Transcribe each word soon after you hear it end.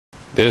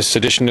This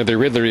edition of the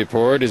Ridley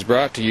Report is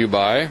brought to you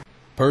by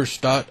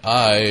Purse.io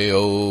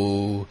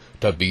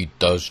to beat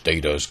the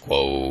status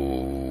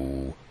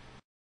quo.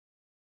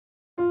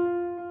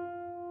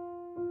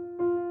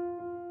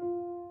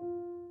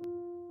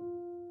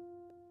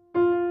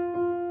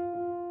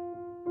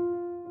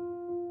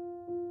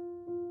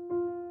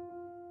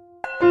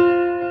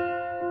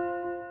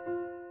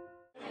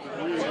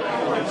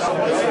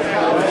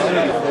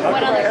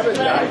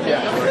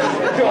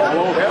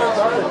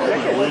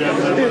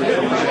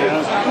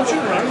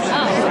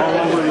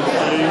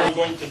 What I'm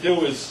going to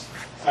do is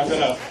I'm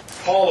going to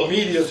call the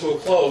media to a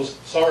close.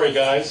 Sorry,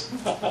 guys.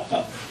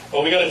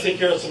 But we got to take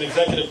care of some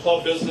executive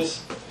club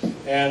business,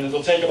 and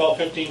it'll take about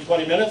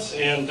 15-20 minutes,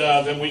 and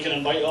then we can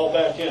invite you all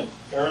back in.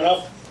 Fair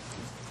enough?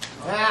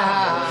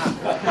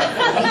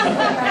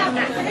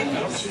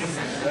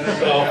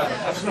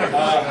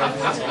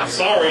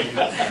 Sorry.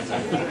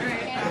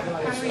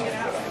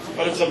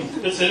 But it's an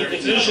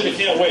issue that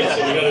can't wait,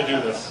 so we got to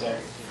do this.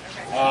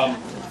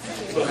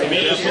 So the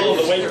media's willing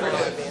to wait.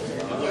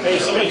 Hey,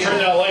 somebody turn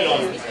that light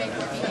on.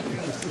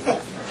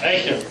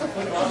 Thank you.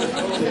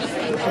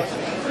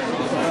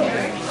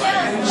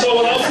 So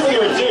without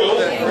further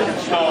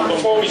ado,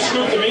 before we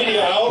scoop the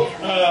media out,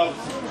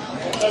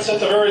 let's at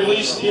the very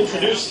least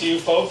introduce to you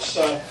folks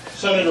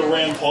Senator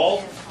Rand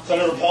Paul.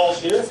 Senator Paul's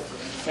here,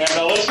 and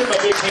let's give him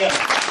a big hand.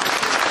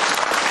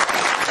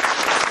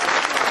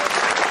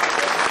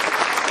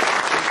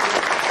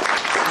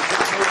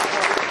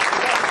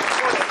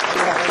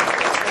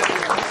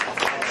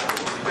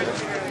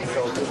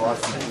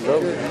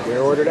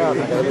 We're ordered out.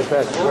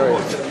 Sorry.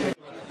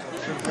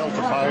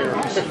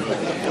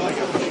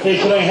 Hey,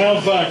 can I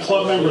have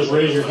club members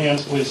raise your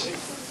hands, please?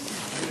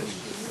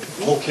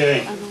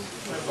 Okay.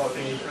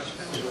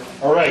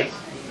 All right.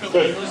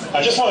 Good.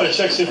 I just wanted to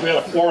check see if we had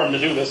a quorum to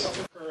do this.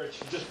 Courage.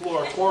 We just blew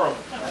our quorum.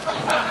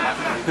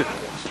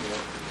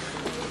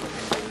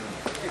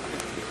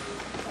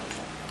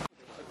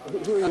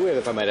 Who are you with,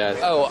 if I might ask?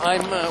 Oh,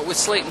 I'm with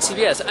Slate and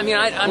CBS. I mean,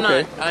 I'm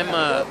okay.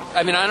 not.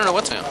 I mean, I don't know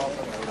what's going on.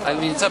 I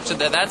mean, it's up to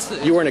that. That's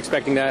the. You weren't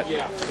expecting that?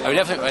 I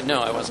definitely. No,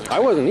 I wasn't. I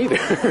wasn't either.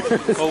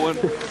 Well,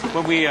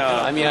 when we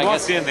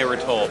walked in, they were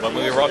told. When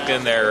we walked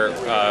in there,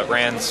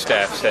 Rand's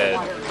staff said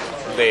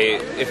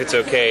if it's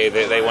okay,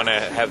 they want to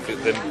have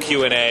the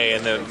Q&A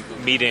and the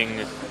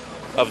meeting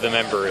of the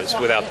members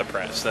without the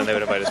press. Then they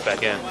would invite us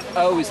back in.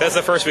 Oh, that's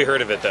the first we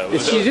heard of it, though.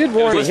 She did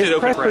warn me. His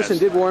press person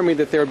did warn me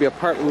that there would be a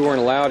part we weren't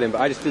allowed in,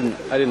 but I didn't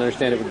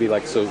understand it would be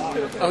like so.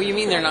 Oh, you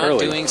mean they're not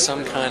early. doing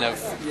some kind of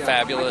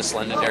fabulous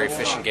Londonderry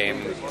Fish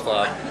Game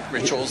club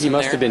rituals? He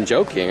must have been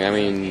joking. I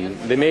mean,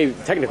 they may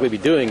technically be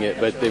doing it,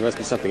 but there must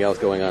be something else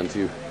going on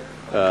too.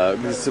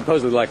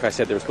 Supposedly, like I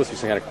said, there was supposed to be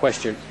some kind of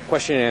question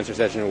and answer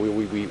session, and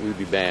we'd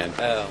be banned.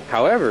 Oh.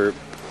 However,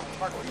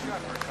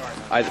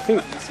 I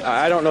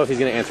don't know if he's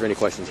going to answer any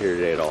questions here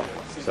today at all.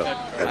 So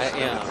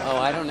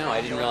I don't know. I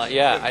didn't realize.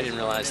 Yeah, I didn't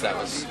realize that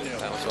was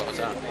what was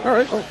on. All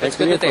right. Well, It's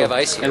good that they have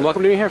ice here. And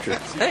welcome to New Hampshire.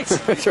 Thanks.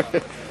 That's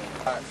right.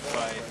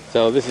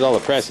 So this is all the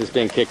press that's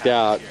being kicked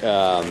out.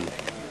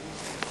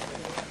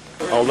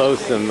 Although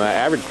some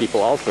average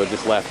people also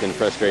just left in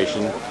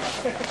frustration,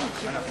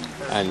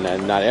 and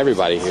not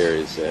everybody here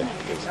is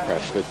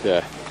press,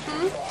 but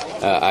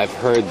I've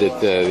heard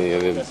that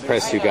the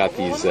press who got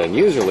these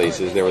news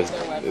releases,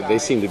 they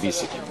seem to be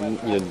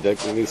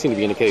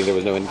indicating there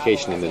was no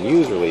indication in the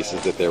news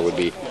releases that there would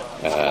be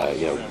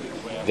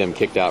them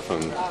kicked out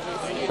from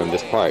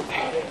this part.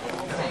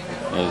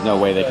 There's no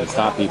way they can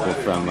stop people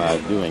from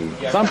doing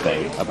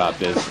something about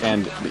this.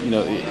 And,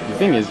 the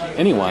thing is,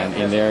 anyone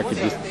in there could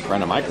just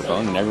run a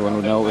microphone and everyone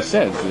would know what was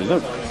said. So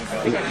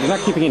they're not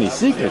keeping any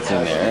secrets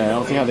in there. I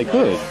don't see how they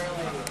could. I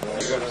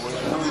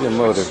don't see a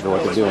motive for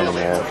what they're doing in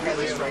there.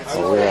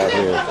 So we're out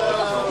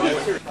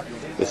here.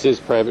 This is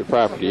private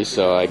property,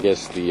 so I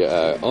guess the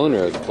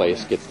owner of the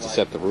place gets to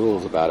set the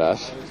rules about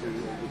us.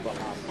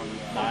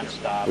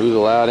 Who's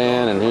allowed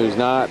in and who's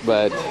not,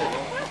 but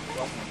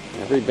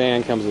every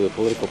ban comes with a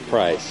political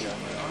price.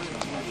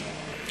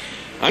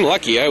 I'm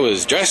lucky I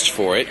was dressed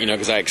for it,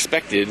 because I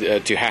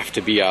expected to have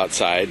to be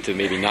outside to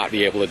maybe not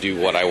be able to do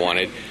what I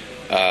wanted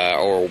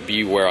or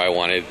be where I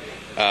wanted.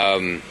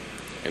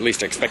 At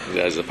least I expected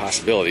it as a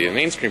possibility. The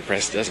mainstream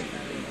press doesn't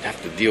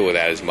have to deal with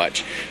that as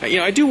much.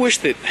 I do wish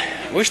that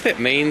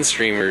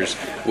mainstreamers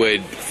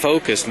would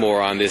focus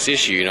more on this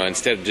issue,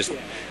 instead of just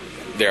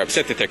they're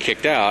upset that they're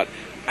kicked out.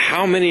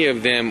 How many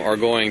of them are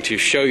going to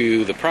show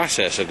you the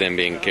process of them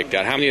being kicked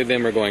out? How many of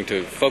them are going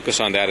to focus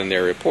on that in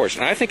their reports?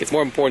 And I think it's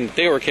more important that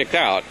they were kicked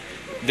out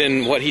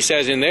than what he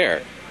says in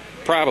there.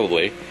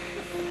 Probably.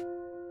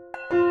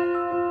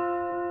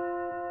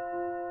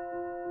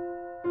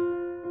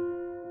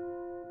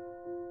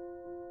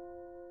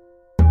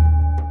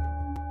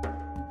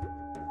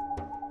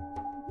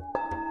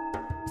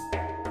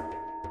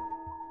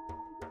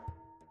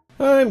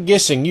 I'm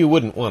guessing you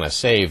wouldn't want to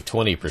save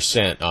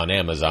 20% on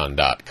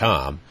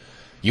Amazon.com.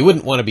 You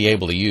wouldn't want to be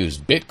able to use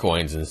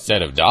bitcoins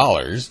instead of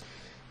dollars.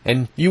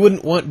 And you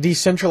wouldn't want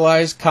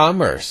decentralized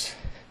commerce.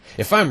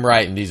 If I'm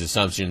right in these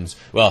assumptions,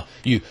 well,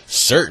 you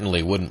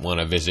certainly wouldn't want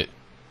to visit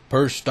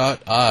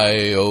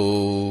purse.io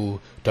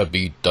to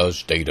beat the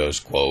status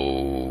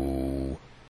quo.